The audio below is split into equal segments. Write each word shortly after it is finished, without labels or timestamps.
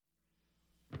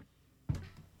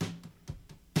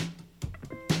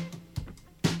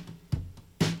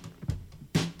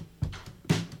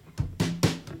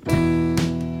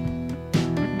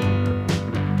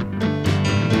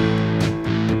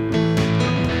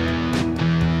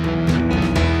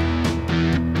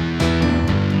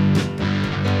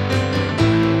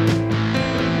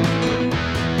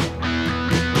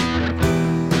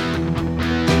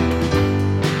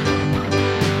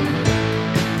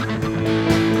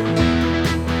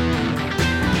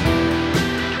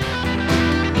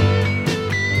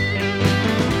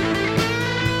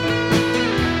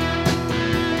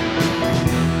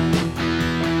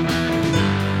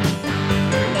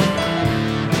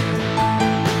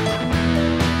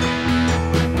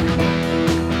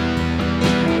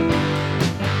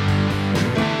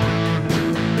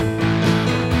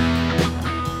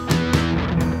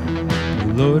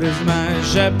my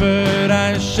shepherd,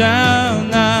 I shall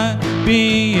not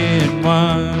be in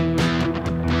want.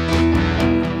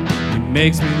 He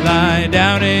makes me lie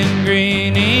down in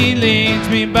green, he leads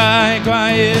me by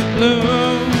quiet blue.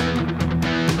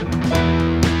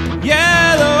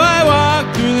 Yeah, though I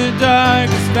walk through the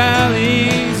darkest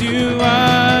valleys, you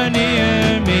are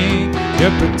near me.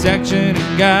 Your protection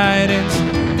and guidance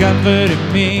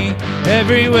comforting me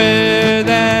everywhere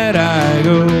that I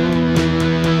go.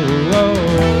 Whoa.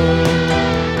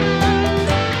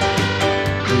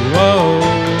 Whoa.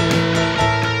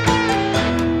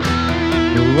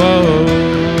 Whoa.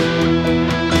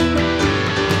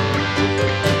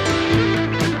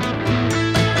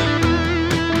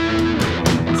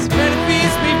 Spread a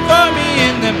feast before me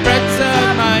in the presence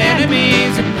of my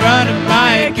enemies, in front of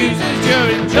my accusers,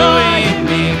 you're enjoying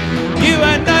me. You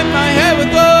anoint my head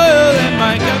with oil, and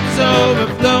my cup is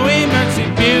overflowing. Mercy,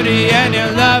 beauty, and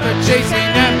your love are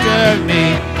chasing after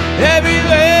me.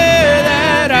 Everywhere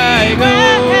that I go,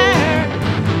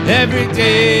 every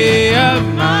day of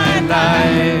my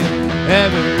life,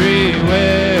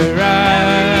 everywhere I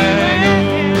go,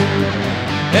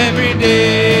 every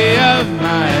day of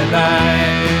my life.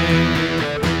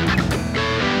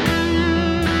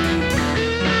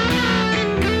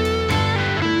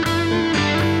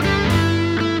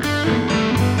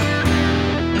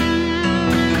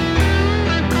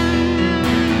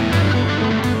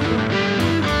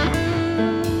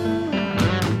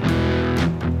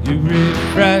 You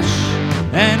refresh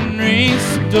and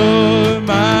restore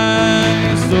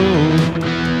my soul.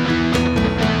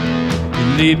 You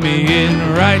lead me in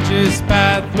righteous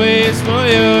pathways for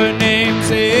your name's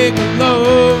sake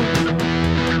alone.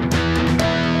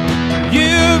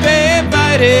 You've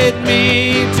invited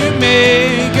me to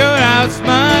make your house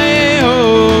my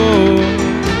home.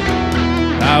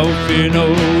 I will fear no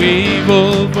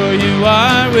evil, for you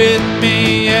are with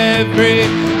me everywhere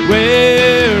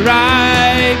I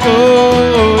go.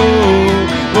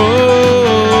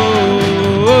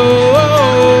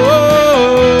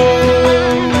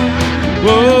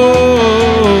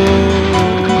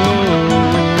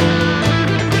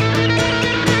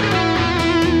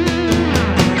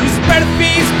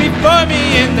 Before me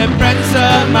in the presence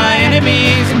of my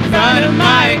enemies, in front of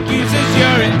my accusers,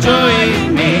 you're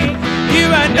enjoying me. You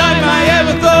anoint my head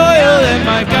with oil, and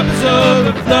my cup is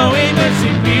overflowing. Mercy,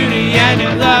 beauty, and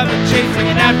your love are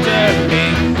chasing after me.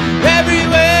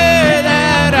 Everywhere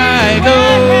that I go,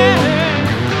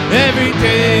 every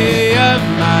day of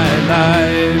my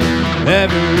life,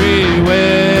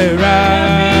 everywhere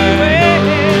I go,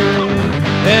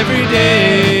 every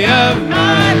day of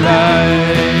my life.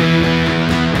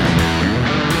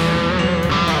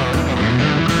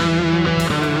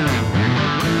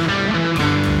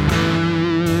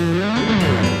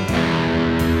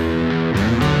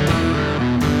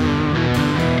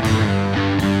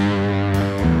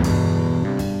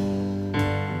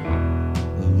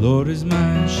 The Lord is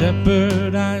my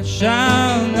shepherd, I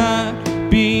shall not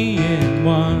be in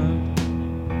want.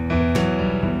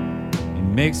 He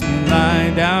makes me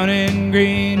lie down in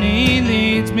green, he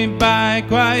leads me by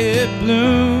quiet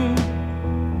blue.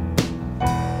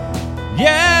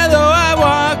 Yeah, though I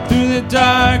walk through the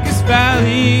darkest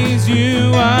valleys,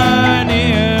 you are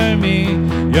near me.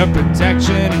 Your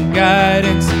protection and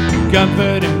guidance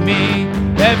comforting me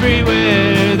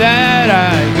everywhere that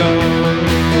I go.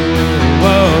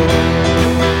 Whoa,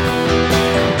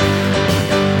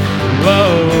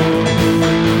 whoa,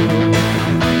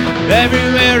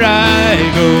 everywhere I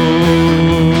go.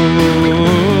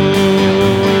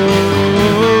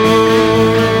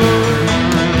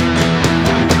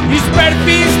 You spread a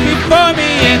feast before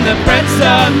me in the presence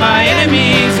of my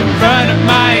enemies, in front of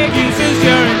my accusers,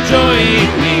 you're enjoying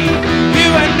me. You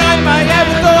anoint my head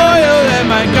with oil, and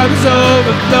my cup is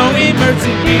overflowing.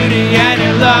 Mercy, beauty, and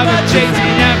your love are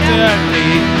chasing after me.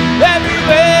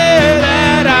 Everywhere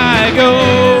that I go,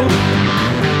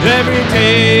 every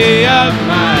day of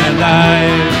my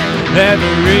life,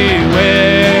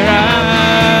 everywhere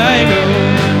I go,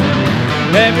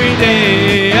 every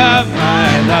day of my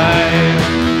life.